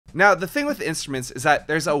Now, the thing with instruments is that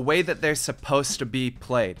there's a way that they're supposed to be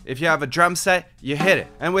played. If you have a drum set, you hit it.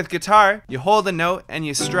 And with guitar, you hold a note and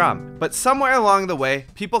you strum. But somewhere along the way,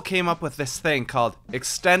 people came up with this thing called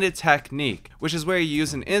extended technique, which is where you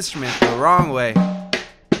use an instrument the wrong way,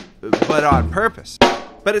 but on purpose.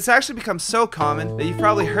 But it's actually become so common that you've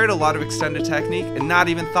probably heard a lot of extended technique and not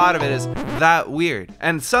even thought of it as that weird.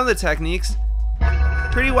 And some of the techniques,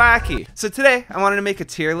 pretty wacky. So today I wanted to make a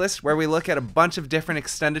tier list where we look at a bunch of different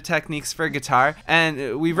extended techniques for guitar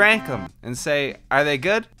and we rank them and say, are they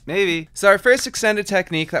good? Maybe. So our first extended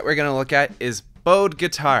technique that we're gonna look at is bowed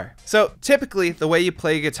guitar. So typically the way you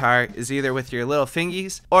play guitar is either with your little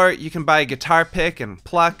fingies or you can buy a guitar pick and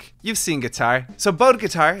pluck. You've seen guitar. So bowed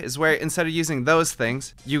guitar is where instead of using those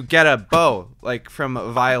things, you get a bow like from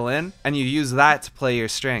a violin and you use that to play your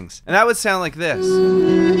strings. And that would sound like this.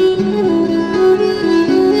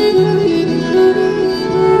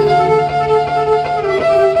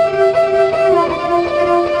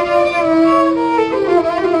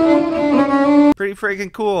 Pretty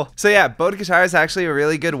freaking cool. So yeah, bowed guitar is actually a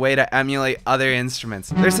really good way to emulate other instruments.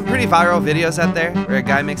 There's some pretty viral videos out there where a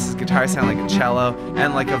guy makes his guitar sound like a cello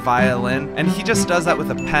and like a violin, and he just does that with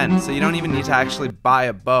a pen, so you don't even need to actually buy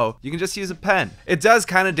a bow. You can just use a pen. It does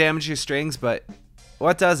kind of damage your strings, but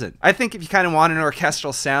what doesn't? I think if you kind of want an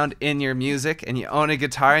orchestral sound in your music and you own a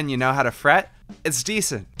guitar and you know how to fret, it's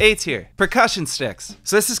decent. A tier, percussion sticks.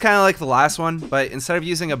 So this is kind of like the last one, but instead of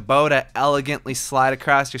using a bow to elegantly slide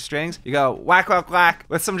across your strings, you go whack, whack, whack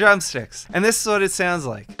with some drumsticks. And this is what it sounds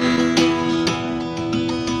like.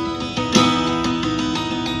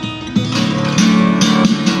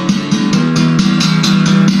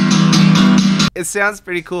 It sounds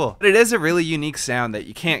pretty cool, but it is a really unique sound that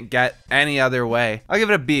you can't get any other way. I'll give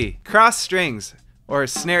it a B. Cross strings, or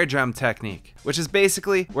snare drum technique, which is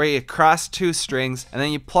basically where you cross two strings and then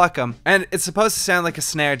you pluck them, and it's supposed to sound like a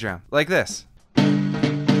snare drum, like this.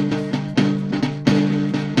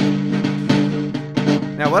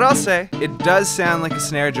 Now what I'll say, it does sound like a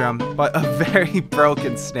snare drum, but a very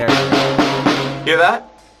broken snare drum. Hear that?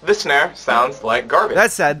 The snare sounds like garbage.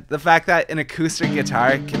 That said, the fact that an acoustic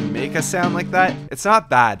guitar can make a sound like that, it's not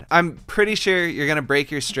bad. I'm pretty sure you're gonna break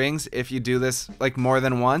your strings if you do this like more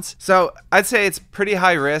than once. So I'd say it's pretty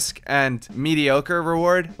high risk and mediocre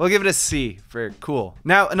reward. We'll give it a C for cool.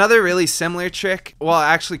 Now another really similar trick, well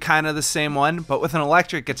actually kind of the same one, but with an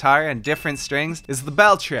electric guitar and different strings, is the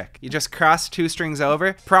bell trick. You just cross two strings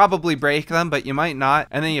over, probably break them, but you might not,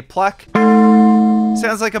 and then you pluck.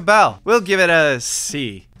 Sounds like a bell. We'll give it a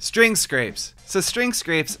C. String scrapes. So string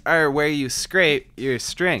scrapes are where you scrape your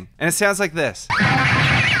string, and it sounds like this.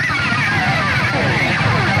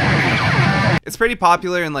 It's pretty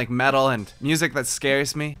popular in like metal and music that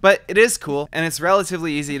scares me, but it is cool and it's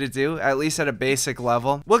relatively easy to do, at least at a basic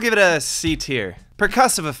level. We'll give it a C tier.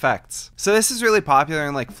 Percussive effects. So this is really popular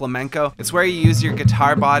in like flamenco. It's where you use your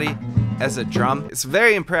guitar body as a drum. It's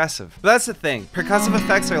very impressive. But that's the thing. Percussive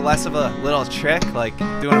effects are less of a little trick, like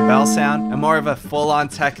doing a bell sound, and more of a full-on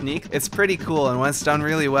technique. It's pretty cool, and when it's done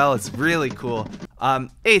really well, it's really cool.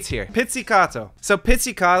 A tier. Pizzicato. So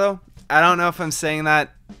pizzicato, I don't know if I'm saying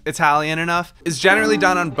that Italian enough, is generally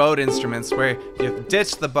done on bowed instruments where you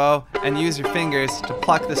ditch the bow and use your fingers to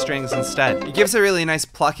pluck the strings instead. It gives a really nice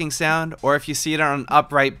plucking sound, or if you see it on an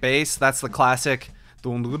upright bass, that's the classic.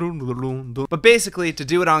 But basically, to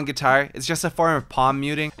do it on guitar, it's just a form of palm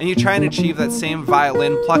muting, and you try and achieve that same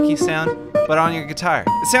violin plucky sound, but on your guitar.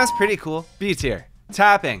 It sounds pretty cool. B tier.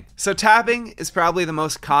 Tapping. So tapping is probably the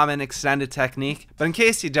most common extended technique, but in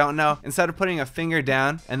case you don't know, instead of putting a finger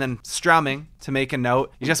down and then strumming to make a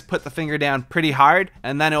note, you just put the finger down pretty hard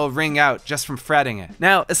and then it'll ring out just from fretting it.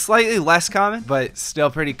 Now, a slightly less common, but still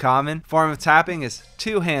pretty common form of tapping is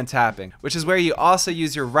two-hand tapping, which is where you also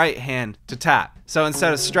use your right hand to tap. So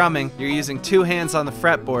instead of strumming, you're using two hands on the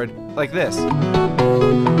fretboard like this.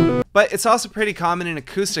 But it's also pretty common in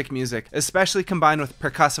acoustic music, especially combined with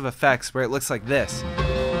percussive effects where it looks like this.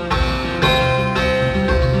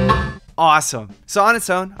 Awesome. So on its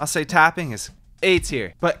own, I'll say tapping is A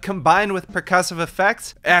tier, but combined with percussive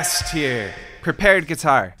effects, S tier. Prepared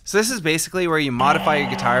guitar. So this is basically where you modify your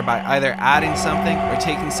guitar by either adding something or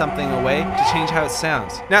taking something away to change how it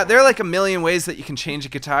sounds. Now, there are like a million ways that you can change a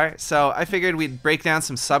guitar, so I figured we'd break down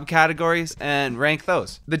some subcategories and rank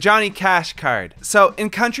those. The Johnny Cash card. So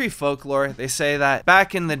in country folklore, they say that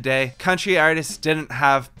back in the day, country artists didn't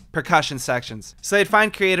have percussion sections, so they'd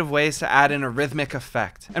find creative ways to add in a rhythmic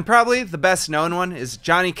effect. And probably the best known one is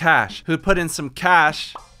Johnny Cash, who put in some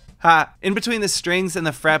cash in between the strings and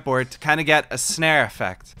the fretboard to kind of get a snare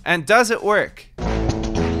effect. And does it work?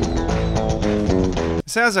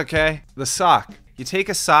 Sounds okay. The sock. You take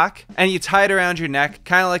a sock and you tie it around your neck,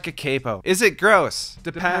 kind of like a capo. Is it gross?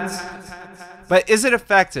 Depends. But is it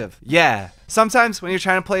effective? Yeah. Sometimes when you're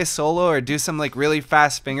trying to play a solo or do some like really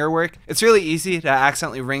fast finger work, it's really easy to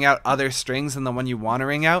accidentally ring out other strings than the one you want to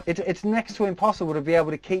ring out. It's next to impossible to be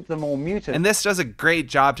able to keep them all muted. And this does a great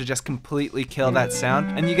job to just completely kill that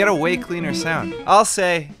sound, and you get a way cleaner sound. I'll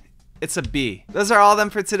say it's a B. Those are all of them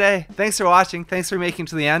for today. Thanks for watching. Thanks for making it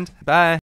to the end. Bye.